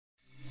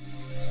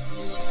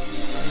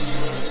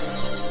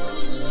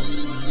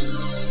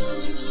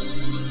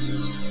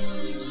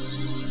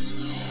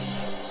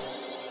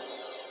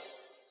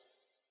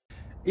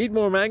Eat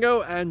more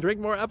mango and drink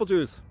more apple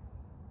juice.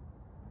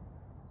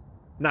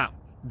 Now,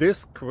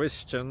 this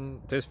video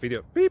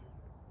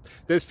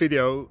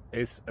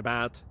is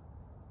about...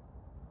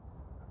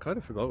 I kind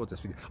of forgot what this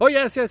video... Oh,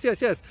 yes.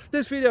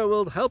 This video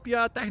will help you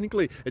out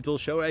technically. It will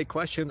show a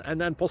question and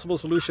then possible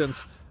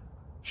solutions.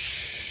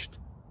 Shh.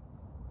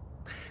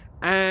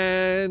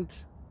 And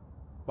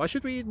why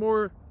should we eat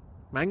more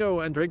mango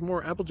and drink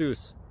more apple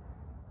juice?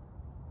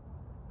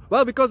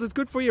 Well, because it's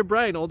good for your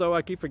brain, although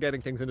I keep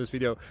forgetting things in this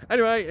video.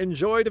 Anyway,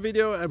 enjoy the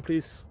video and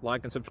please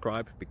like and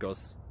subscribe,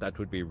 because that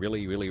would be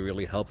really, really,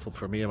 really helpful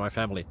for me and my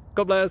family.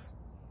 God bless!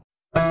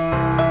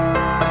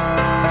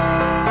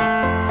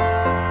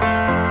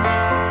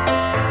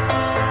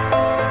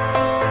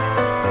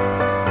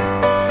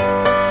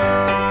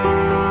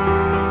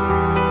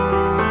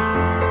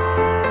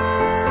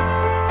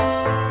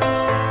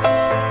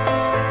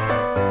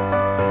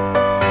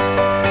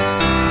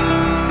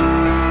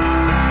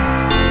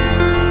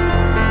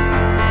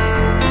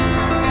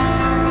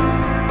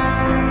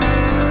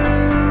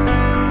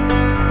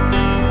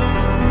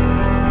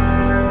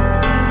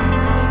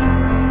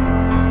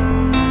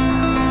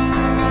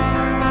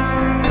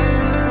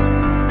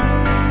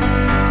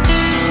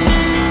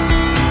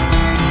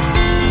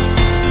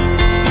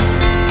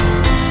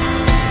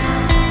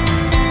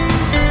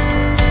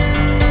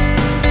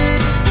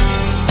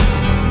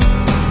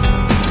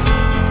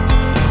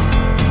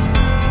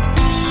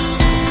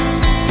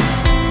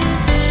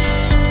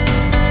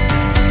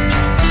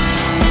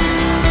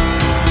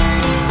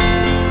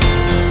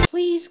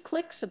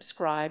 Click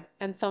subscribe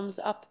and thumbs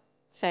up.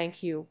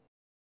 Thank you.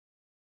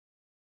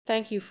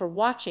 Thank you for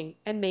watching,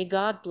 and may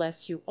God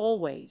bless you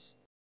always.